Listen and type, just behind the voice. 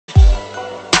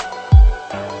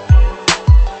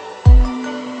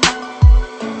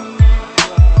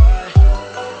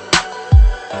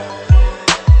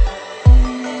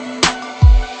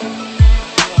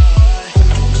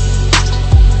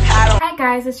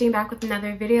it's Jane back with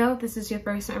another video. If this is your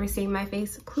first time ever seeing my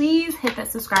face, please hit that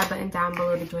subscribe button down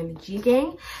below to join the G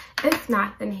gang. If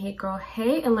not, then hey girl,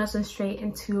 hey, and let's go straight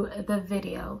into the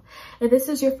video. If this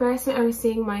is your first time ever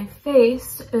seeing my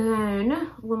face, then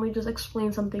let me just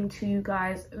explain something to you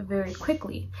guys very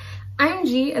quickly. I'm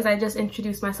G, as I just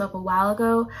introduced myself a while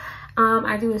ago.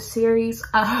 I do a series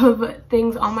of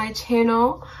things on my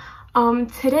channel.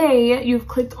 Today you've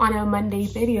clicked on a Monday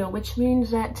video, which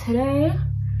means that today,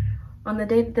 on the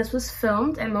day that this was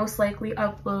filmed and most likely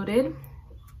uploaded,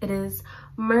 it is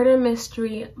Murder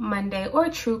Mystery Monday, or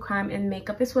True Crime and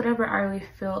Makeup. It's whatever I really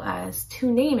feel as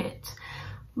to name it.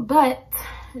 But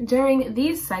during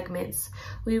these segments,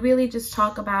 we really just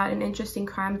talk about an interesting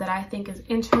crime that I think is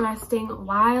interesting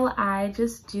while I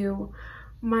just do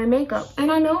my makeup.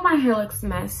 And I know my hair looks a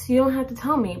mess, you don't have to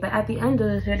tell me, but at the end of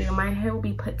the video my hair will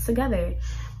be put together.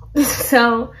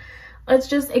 So let's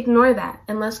just ignore that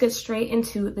and let's get straight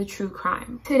into the true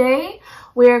crime. Today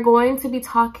we're going to be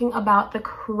talking about the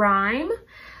crime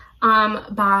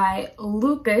by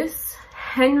Lucas,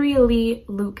 Henry Lee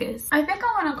Lucas. I think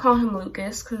I want to call him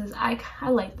Lucas because I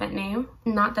like that name.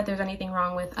 Not that there's anything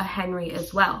wrong with a Henry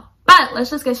as well. But let's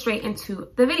just get straight into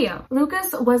the video.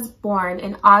 Lucas was born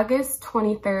in August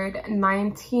 23rd,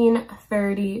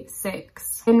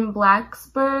 1936 in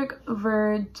Blacksburg,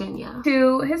 Virginia,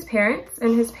 to his parents,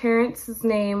 and his parents'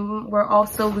 name were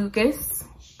also Lucas.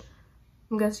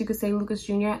 I guess you could say Lucas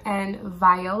Jr. and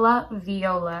Viola.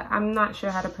 I'm not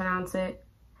sure how to pronounce it.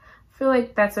 I feel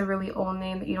like that's a really old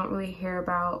name that you don't really hear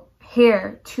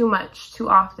too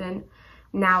often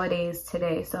nowadays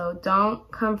today, so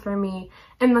don't come for me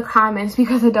in the comments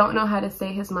because I don't know how to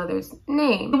say his mother's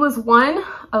name. He was one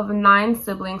of 9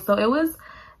 siblings, so it was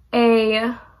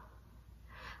a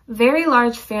very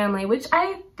large family, which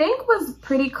I think was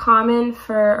pretty common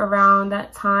for around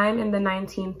that time in the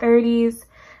 1930s.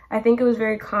 I think it was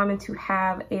very common to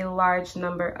have a large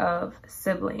number of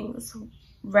siblings,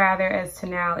 rather as to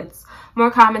now it's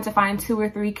more common to find 2 or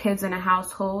 3 kids in a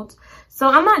household. So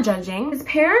I'm not judging. His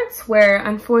parents were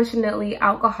unfortunately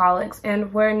alcoholics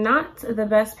and were not the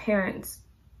best parents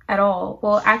at all.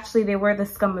 Well, actually they were the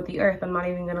scum of the earth. I'm not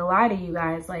even gonna lie to you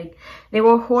guys. Like, they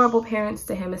were horrible parents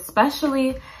to him,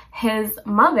 especially his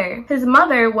mother. His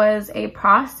mother was a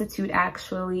prostitute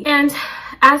actually. And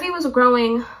as he was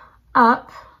growing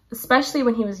up, especially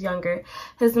when he was younger,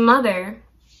 his mother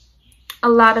a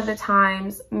lot of the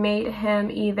times made him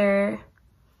either,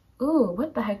 ooh,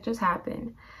 what the heck just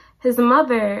happened? His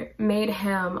mother made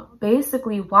him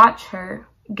basically watch her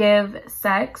give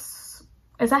sex.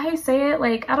 Is that how you say it?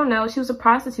 Like, I don't know. She was a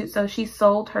prostitute, so she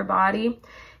sold her body.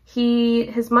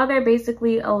 His mother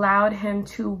basically allowed him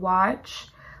to watch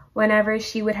whenever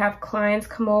she would have clients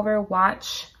come over,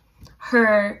 watch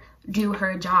her do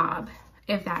her job,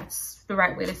 if that's the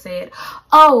right way to say it.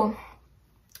 Oh,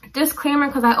 disclaimer,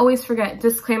 because I always forget.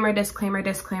 Disclaimer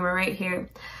right here.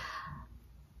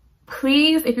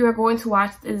 Please, if you are going to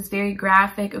watch this, very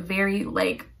graphic, very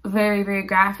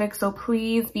graphic. So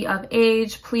please be of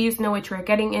age. Please know what you are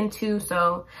getting into.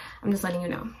 So I'm just letting you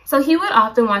know. So he would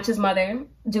often watch his mother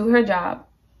do her job,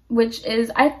 which is,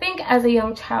 I think as a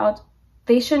young child,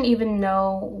 they shouldn't even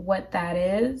know what that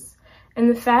is. And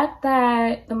the fact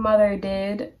that the mother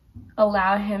did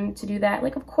allow him to do that,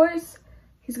 like, of course,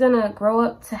 he's gonna grow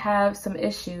up to have some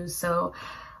issues. So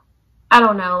I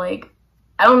don't know, like,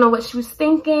 I don't know what she was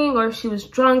thinking, or if she was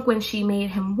drunk when she made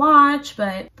him watch,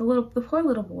 but the poor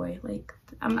little boy, like,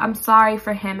 I'm sorry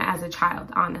for him as a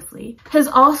child, honestly. His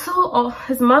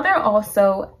mother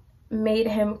also made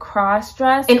him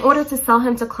cross-dress in order to sell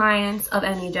him to clients of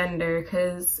any gender,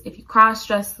 because if you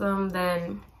cross-dress them,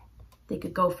 then they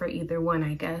could go for either one,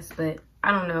 I guess, but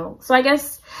I don't know. So I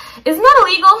guess it's not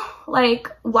illegal. Like,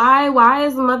 why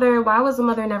was the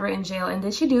mother never in jail? And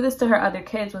did she do this to her other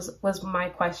kids was my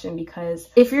question, because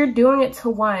if you're doing it to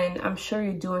one, I'm sure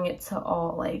you're doing it to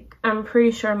all. Like, I'm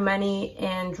pretty sure money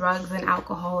and drugs and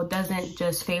alcohol doesn't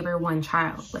just favor one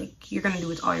child. Like, you're gonna do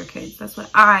it to all your kids. That's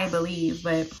what I believe.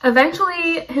 But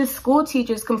eventually his school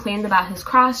teachers complained about his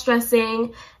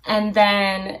cross-dressing, and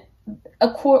then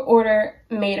a court order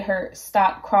made her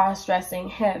stop cross-dressing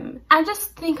him. I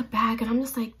just think back and I'm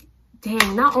just like,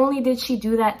 dang, not only did she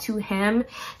do that to him,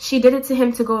 she did it to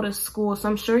him to go to school. So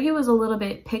I'm sure he was a little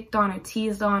bit picked on or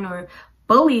teased on or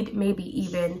bullied, maybe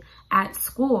even at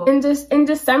school. In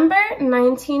December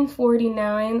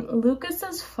 1949,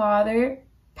 Lucas's father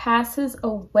passes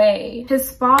away. His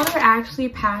father actually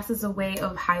passes away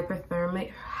of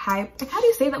hypothermia. How do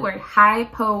you say that word?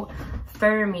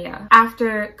 Hypothermia.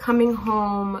 After coming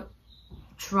home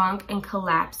drunk and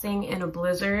collapsing in a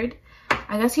blizzard.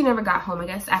 I guess he never got home. I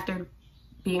guess after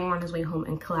being on his way home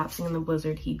and collapsing in the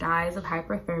blizzard. He dies of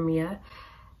hypothermia.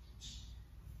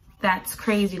 That's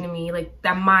crazy to me. Like,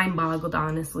 that mind boggled,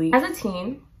 honestly. As a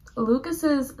teen,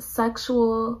 Lucas's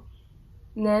sexualness,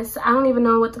 I don't even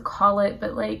know what to call it,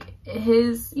 but like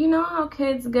his, you know how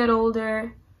kids get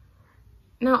older,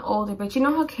 not older, but you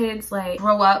know how kids like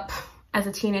grow up as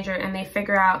a teenager and they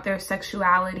figure out their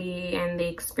sexuality and they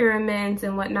experiment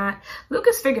and whatnot.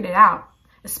 Lucas figured it out,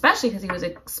 especially because he was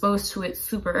exposed to it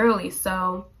super early.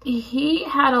 So he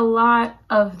had a lot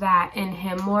of that in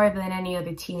him, more than any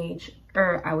other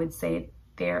teenager, I would say,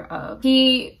 thereof.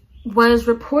 He was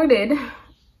reported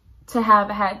to have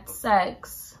had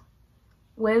sex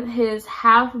with his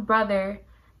half-brother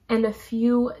and a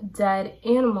few dead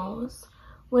animals,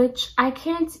 which I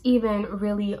can't even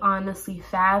really honestly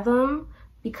fathom,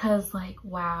 because like,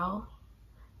 wow,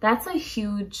 that's a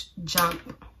huge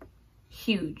jump.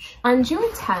 Huge. On June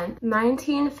 10th,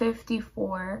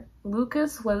 1954,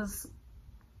 Lucas was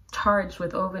charged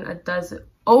with over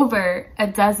a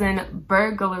dozen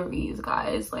burglaries,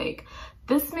 guys. Like,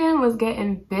 this man was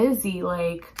getting busy,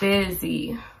 like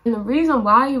busy. And the reason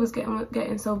why he was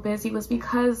getting so busy was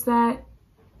because that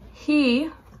he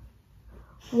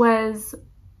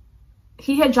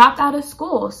had dropped out of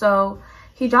school. So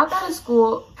he dropped out of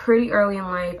school pretty early in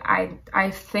life.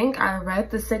 I think I read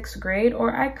the 6th grade,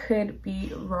 or I could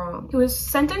be wrong. He was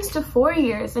sentenced to 4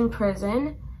 years in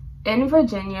prison in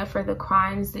Virginia for the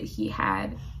crimes that he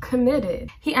had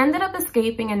committed. He ended up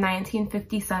escaping in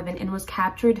 1957 and was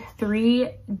captured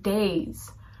 3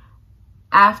 days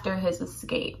after his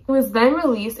escape. He was then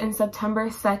released in September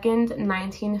 2nd,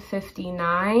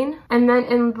 1959. And then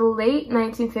in the late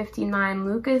 1959,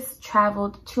 Lucas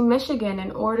traveled to Michigan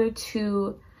in order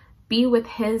to be with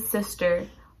his sister,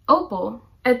 Opal.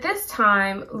 At this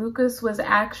time, Lucas was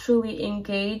actually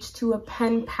engaged to a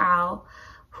pen pal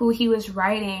who he was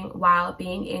writing while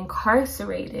being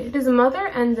incarcerated. His mother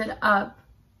ended up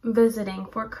visiting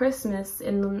for Christmas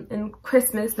in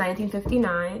Christmas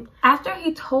 1959. After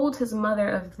he told his mother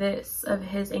of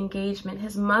his engagement,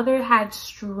 his mother had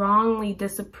strongly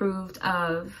disapproved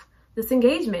of this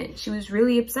engagement. She was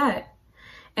really upset,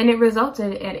 and it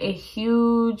resulted in a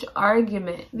huge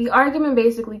argument. The argument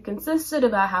basically consisted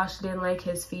about how she didn't like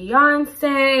his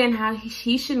fiance and how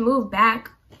he should move back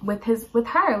with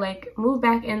her, like move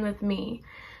back in with me.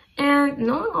 And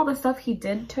knowing all the stuff she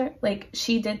did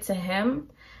to him,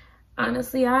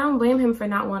 honestly, I don't blame him for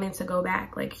not wanting to go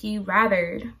back. Like, he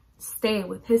rather stay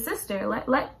with his sister.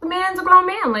 Let the man's a grown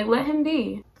man, like, let him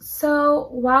be. So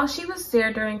while she was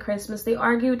there during Christmas, they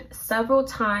argued several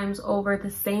times over the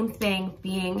same thing,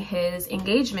 being his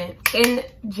engagement. In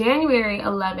January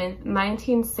 11th,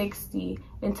 1960,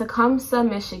 in Tecumseh,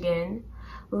 Michigan,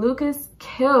 Lucas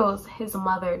kills his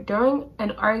mother during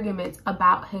an argument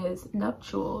about his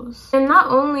nuptials. And not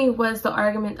only was the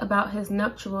argument about his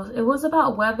nuptials, it was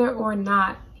about whether or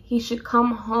not he should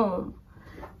come home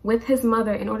with his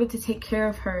mother in order to take care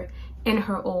of her in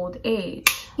her old age.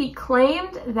 He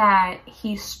claimed that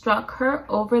he struck her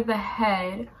over the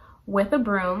head with a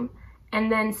broom and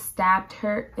then stabbed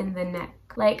her in the neck.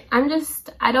 Like,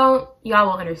 y'all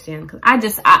won't understand,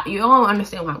 because you all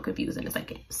understand why I'm confused in a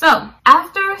second. So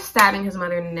after stabbing his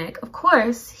mother in the neck, of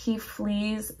course, he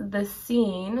flees the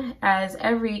scene, as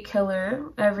every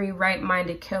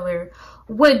right-minded killer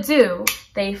would do.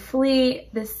 They flee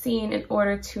the scene in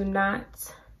order to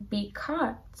not be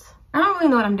caught. I don't really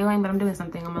know what I'm doing, but I'm doing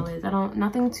something on my list.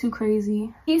 Nothing too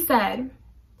crazy. He said,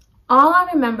 "All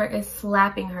I remember is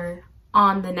slapping her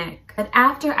on the neck. But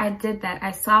after I did that,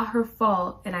 I saw her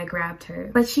fall and I grabbed her.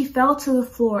 But she fell to the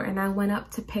floor and I went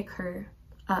up to pick her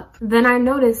up. Then I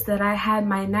noticed that I had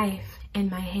my knife in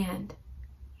my hand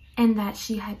and that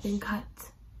she had been cut."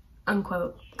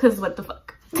 Unquote. Cause what the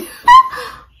fuck? What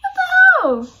the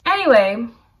hell? Anyway,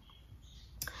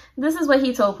 this is what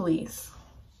he told police.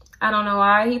 I don't know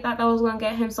why he thought that was gonna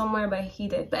get him somewhere, but he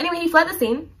did. But anyway, he fled the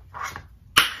scene.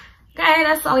 Okay,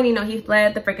 that's all we need to know. He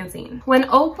fled the freaking scene. When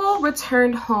Opal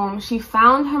returned home, she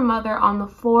found her mother on the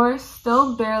floor,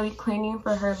 still barely clinging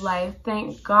for her life.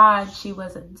 Thank God she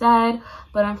wasn't dead.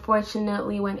 But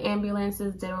unfortunately, when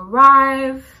ambulances did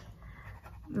arrive,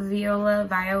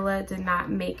 Viola did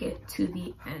not make it to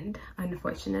the end,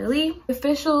 unfortunately.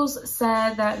 Officials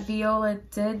said that Viola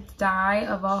did die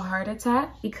of a heart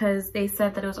attack because they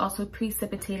said that it was also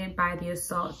precipitated by the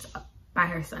assault by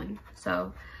her son.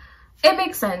 So it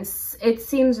makes sense. It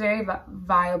seems very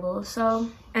viable. So,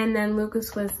 and then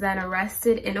Lucas was then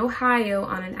arrested in Ohio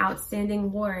on an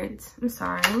outstanding warrant.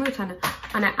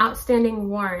 On an outstanding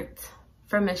warrant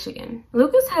for Michigan.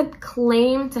 Lucas had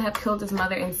claimed to have killed his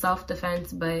mother in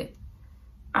self-defense, but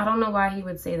I don't know why he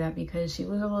would say that, because she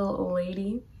was a little old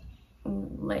lady.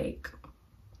 Like,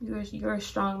 you're a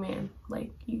strong man.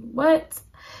 Like, you, what?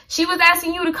 She was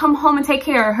asking you to come home and take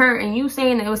care of her, and you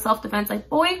saying it was self-defense. Like,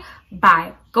 boy,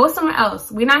 bye. Go somewhere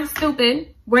else. We're not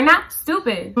stupid. We're not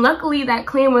stupid. Luckily, that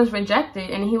claim was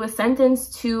rejected, and he was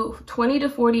sentenced to 20 to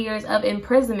 40 years of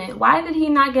imprisonment. Why did he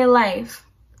not get life?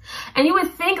 And you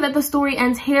would think that the story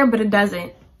ends here, but it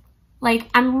doesn't. Like,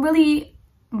 I'm really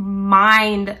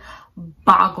mind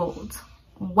boggled.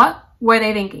 What were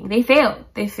they thinking? They failed.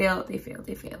 They failed. He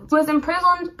was in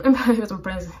prison.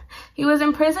 He was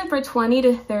in prison for 20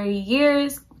 to 30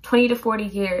 years, 20 to 40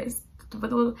 years.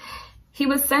 He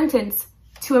was sentenced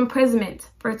to imprisonment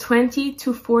for 20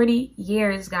 to 40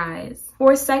 years, guys,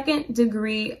 for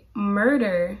second-degree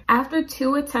murder. After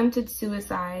 2 attempted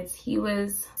suicides, he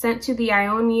was sent to the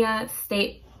Ionia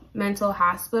State Mental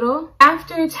Hospital.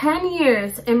 After 10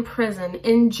 years in prison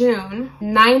in June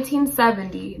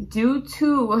 1970, due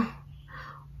to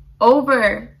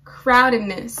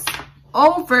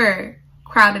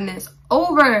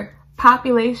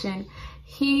overpopulation,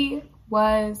 he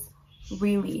was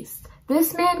released.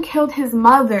 This man killed his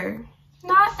mother.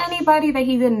 Not anybody that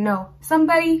he didn't know.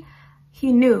 Somebody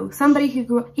he knew. Somebody he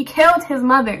grew up. He killed his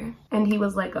mother and he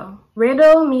was let go.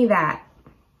 Riddle me that.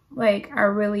 Like, I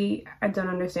don't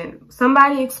understand.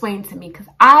 Somebody explain to me, because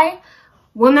I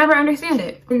will never understand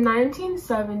it. In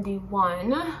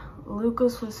 1971,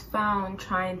 Lucas was found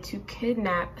trying to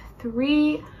kidnap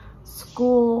 3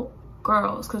 school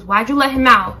girls. Because why'd you let him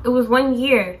out? It was 1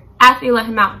 year after you let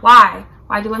him out. Why?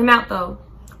 Why'd you let him out though?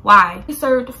 Why? He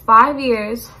served 5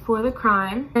 years for the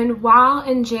crime. And while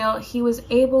in jail, he was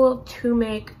able to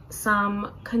make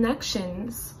some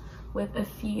connections with a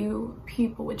few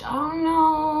people, which I don't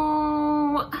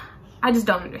know. I just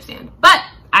don't understand. But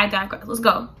I digress. Let's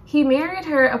go. He married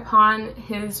her upon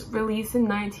his release in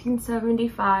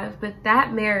 1975, but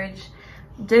that marriage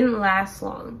didn't last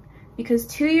long, because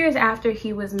 2 years after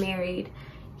he was married,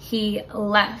 he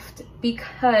left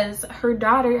because her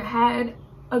daughter had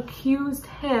accused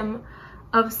him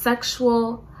of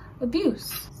sexual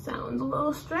abuse. Sounds a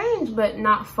little strange, but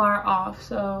not far off.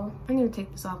 So I need to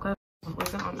take this off. I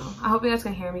don't know. I hope you guys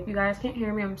can hear me. If you guys can't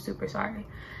hear me, I'm super sorry.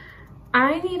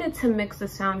 I needed to mix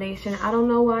this foundation. I don't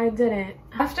know why I didn't.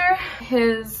 After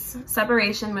his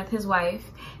separation with his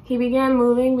wife, he began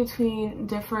moving between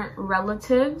different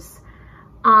relatives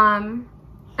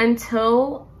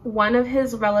until one of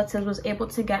his relatives was able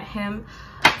to get him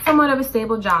somewhat of a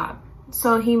stable job.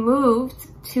 So he moved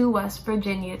to West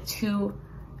Virginia to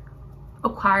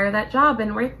acquire that job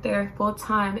and work there full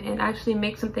time and actually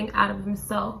make something out of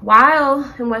himself.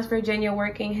 While in West Virginia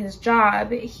working his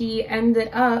job, he ended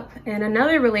up in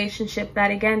another relationship that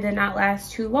again did not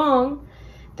last too long,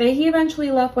 that he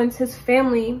eventually left once his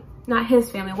family, not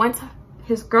his family, once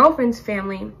his girlfriend's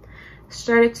family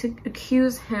started to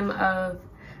accuse him of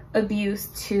abuse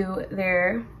to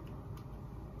their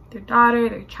daughter,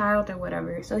 their child, or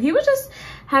whatever. So he was just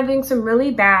having some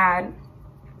really bad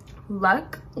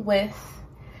luck with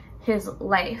his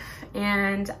life,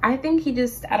 and I think he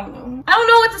just, I don't know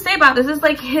what to say about this. It's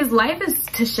like his life is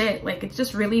to shit. Like, it's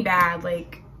just really bad.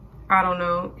 Like, I don't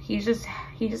know, he just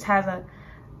has a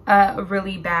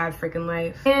really bad freaking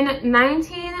life. In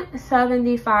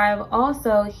 1975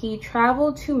 also, he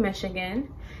traveled to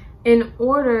Michigan in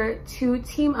order to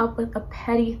team up with a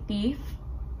petty thief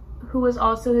who was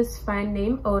also his friend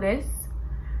named Otis.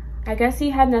 I guess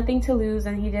he had nothing to lose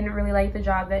and he didn't really like the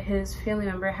job that his family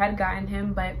member had gotten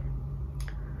him, but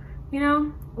you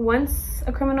know, once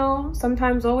a criminal,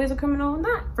 sometimes always a criminal.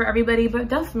 Not for everybody, but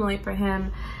definitely for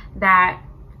him. That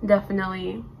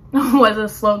definitely was a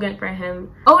slogan for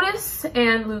him. Otis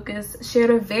and Lucas shared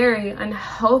a very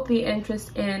unhealthy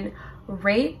interest in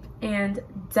rape and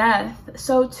death.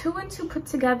 So 2 and 2 put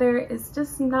together is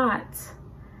just not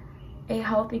a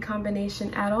healthy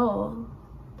combination at all.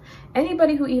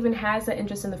 Anybody who even has that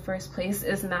interest in the first place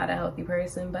is not a healthy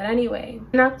person. But anyway,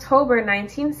 in October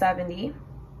 1970,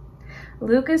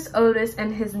 Lucas Otis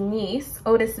and his niece,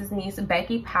 Otis's niece,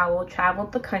 Becky Powell,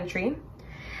 traveled the country.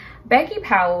 Becky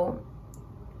Powell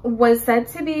was said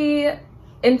to be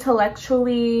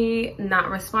intellectually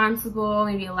not responsible,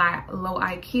 maybe a low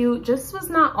IQ, just was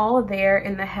not all there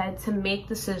in the head to make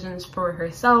decisions for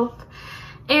herself.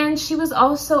 And she was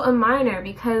also a minor,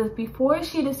 because before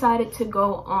she decided to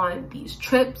go on these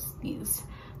trips, these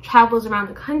travels around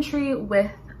the country with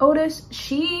Otis,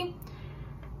 she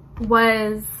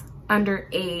was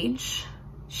underage.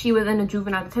 She was in a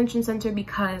juvenile detention center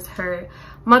because her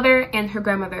mother and her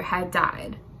grandmother had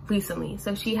died recently,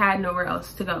 so she had nowhere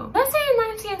else to go. Let's say in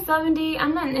 1970,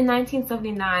 I'm not in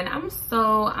 1979.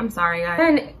 I'm sorry, guys.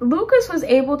 And Lucas was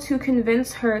able to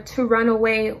convince her to run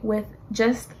away with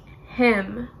just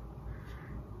him.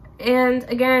 And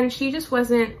again, she just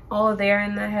wasn't all there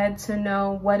in the head to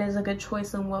know what is a good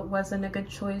choice and what wasn't a good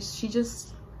choice. She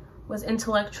just was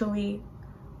intellectually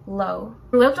low.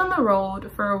 They lived on the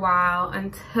road for a while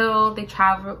until they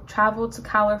traveled to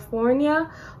California,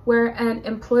 where an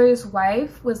employer's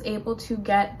wife was able to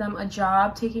get them a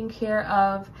job taking care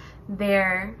of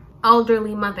their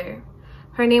elderly mother.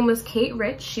 Her name was Kate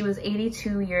Rich. She was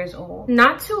 82 years old.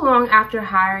 Not too long after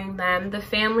hiring them, the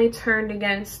family turned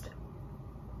against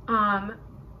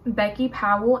Becky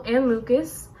Powell and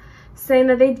Lucas, saying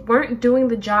that they weren't doing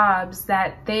the jobs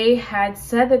that they had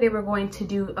said that they were going to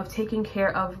do of taking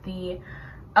care of the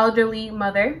elderly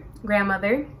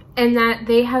grandmother, and that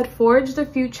they had forged a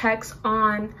few checks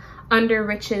under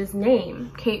Rich's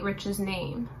name, Kate Rich's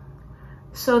name.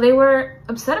 So they were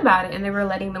upset about it and they were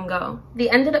letting them go. They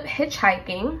ended up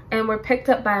hitchhiking and were picked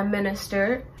up by a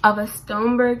minister of a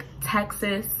Stoneburg,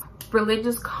 Texas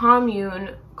religious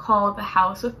commune called the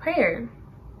House of Prayer.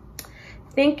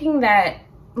 Thinking that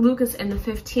Lucas and the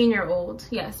 15-year-old,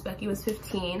 yes, Becky was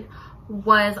 15,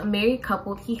 was a married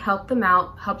couple, he helped them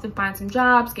out, helped them find some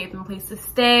jobs, gave them a place to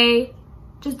stay,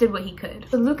 just did what he could.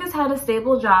 So Lucas had a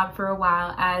stable job for a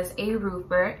while as a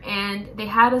roofer, and they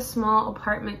had a small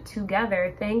apartment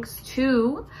together thanks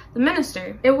to the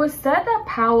minister. It was said that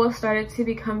Powell started to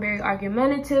become very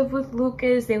argumentative with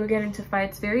Lucas. They would get into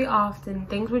fights very often.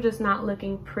 Things were just not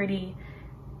looking pretty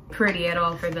at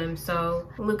all for them. So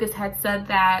Lucas had said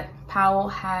that Powell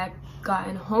had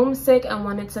gotten homesick and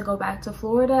wanted to go back to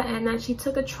Florida, and that she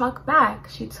took a truck back.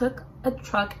 She took a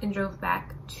truck and drove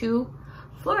back to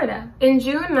Florida. In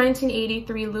June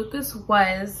 1983, Lucas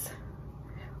was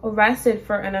arrested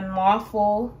for an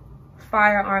unlawful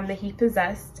firearm that he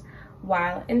possessed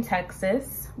while in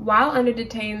Texas. While under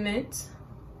detainment,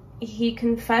 he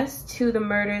confessed to the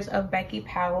murders of Becky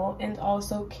Powell and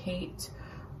also Kate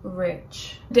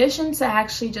Rich. In addition to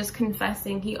actually just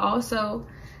confessing, he also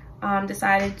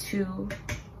decided to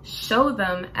show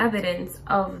them evidence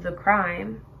of the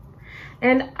crime.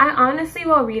 And I honestly,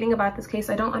 while reading about this case,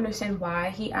 I don't understand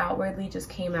why he outwardly just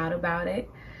came out about it.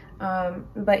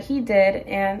 But he did,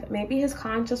 and maybe his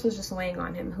conscience was just weighing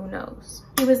on him, who knows.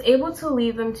 He was able to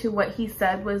lead them to what he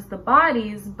said was the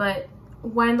bodies, but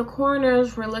when the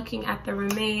coroners were looking at the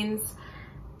remains,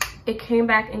 it came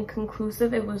back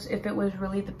inconclusive if it was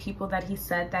really the people that he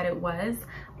said that it was.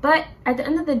 But at the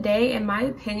end of the day, in my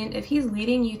opinion, if he's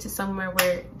leading you to somewhere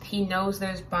where he knows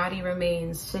there's body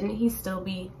remains, shouldn't he still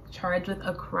be charged with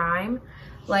a crime?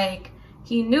 Like,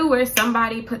 he knew where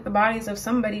somebody put the bodies of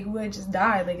somebody who had just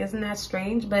died. Like, isn't that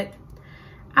strange? But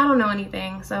I don't know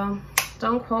anything, so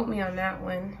don't quote me on that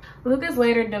one. Lucas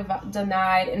later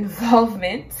denied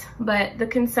involvement, but the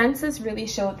consensus really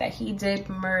showed that he did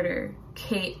murder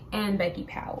Kate and Becky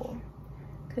Powell,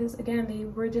 because again, they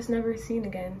were just never seen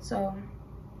again. So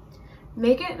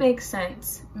make it make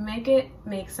sense. Make it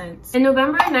make sense. In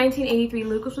November of 1983,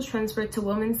 Lucas was transferred to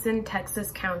Wilmington, Texas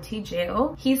County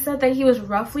Jail. He said that he was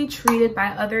roughly treated by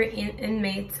other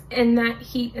inmates and that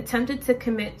he attempted to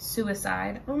commit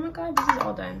suicide. Oh my God, this is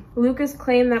all done. Lucas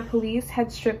claimed that police had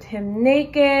stripped him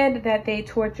naked, that they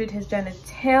tortured his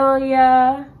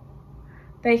genitalia,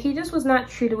 that he just was not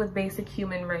treated with basic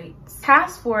human rights.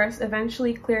 Task Force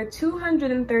eventually cleared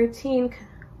 213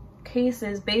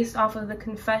 cases based off of the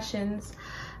confessions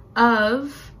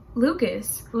of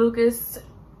Lucas. Lucas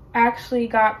actually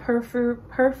got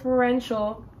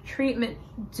preferential treatment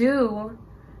due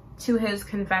to his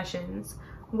confessions,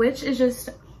 which is just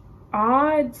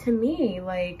odd to me.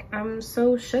 Like, I'm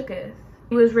so shooketh.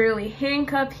 He was rarely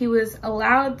handcuffed. He was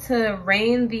allowed to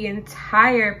reign the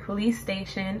entire police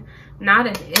station, not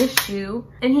an issue.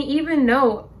 And he even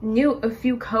knew a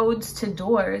few codes to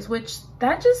doors, which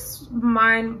that just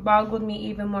mind boggled me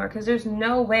even more, because there's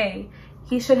no way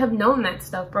he should have known that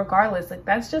stuff regardless. Like,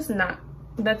 that's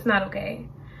not okay.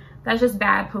 That's just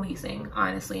bad policing,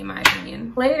 honestly, in my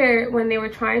opinion. Later, when they were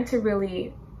trying to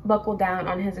really buckle down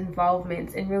on his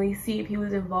involvements and really see if he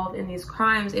was involved in these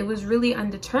crimes, it was really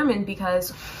undetermined,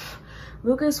 because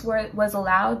Lucas was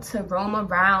allowed to roam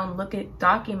around, look at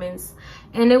documents,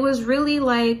 and it was really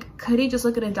like, could he just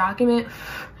look at a document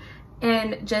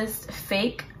and just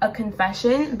fake a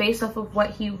confession based off of what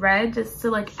he read, just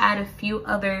to like add a few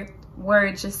other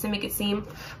words just to make it seem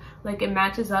like it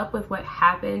matches up with what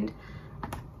happened?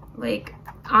 Like,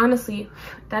 honestly,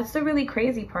 that's the really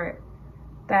crazy part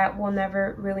that we'll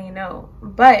never really know.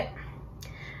 But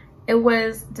it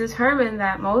was determined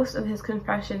that most of his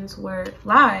confessions were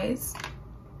lies,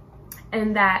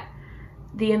 and that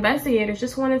the investigators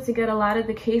just wanted to get a lot of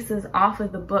the cases off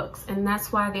of the books, and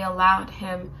that's why they allowed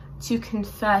him to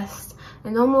confess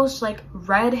and almost like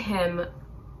read him,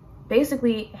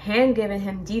 basically hand-given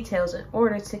him details in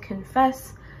order to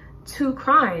confess 2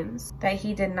 crimes that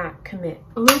he did not commit.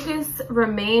 Lucas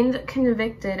remained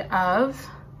convicted of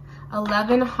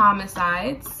 11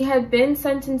 homicides. He had been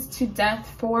sentenced to death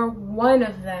for 1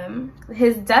 of them.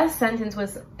 His death sentence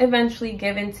was eventually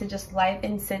given to just life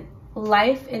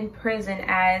in prison,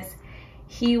 as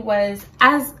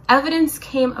evidence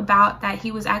came about that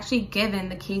he was actually given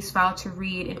the case file to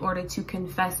read in order to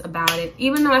confess about it.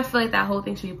 Even though I feel like that whole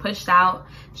thing should be pushed out,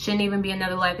 shouldn't even be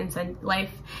another life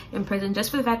in prison, just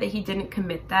for the fact that he didn't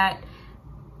commit that,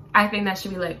 I think that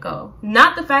should be let go.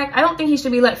 Not the fact, I don't think he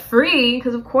should be let free,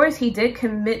 because of course he did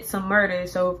commit some murder,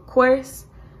 so of course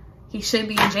he should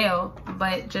be in jail,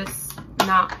 but just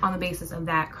not on the basis of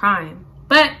that crime.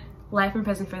 But life in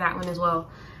prison for that one as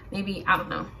well. Maybe, I don't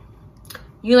know.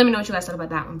 You let me know what you guys thought about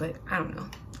that one, but I don't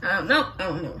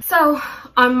know. So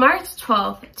on March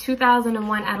 12th,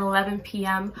 2001 at 11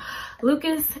 p.m.,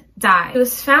 Lucas died. He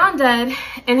was found dead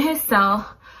in his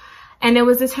cell, and it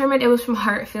was determined it was from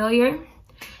heart failure.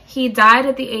 He died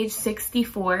at the age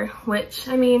 64, which,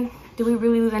 I mean, did we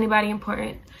really lose anybody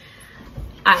important?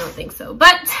 I don't think so,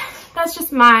 but that's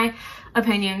just my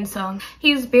opinion. So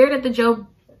he was buried at the Joe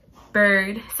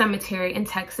Bird Cemetery in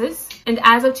Texas, and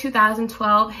as of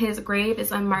 2012 his grave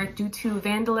is unmarked due to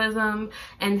vandalism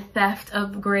and theft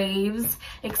of graves,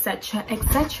 etc,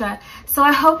 etc. So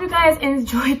I hope you guys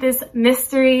enjoyed this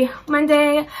Mystery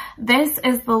Monday. This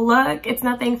is the look. It's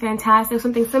nothing fantastic,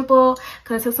 something simple,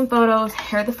 because I took some photos.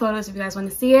 Here are the photos if you guys want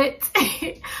to see it.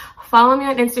 Follow me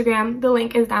on Instagram, the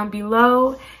link is down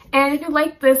below. And if you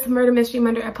like this Murder Mystery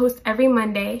Monday, I post every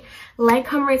Monday. Like,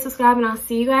 comment, rate, subscribe, and I'll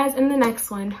see you guys in the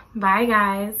next one. Bye,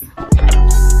 guys.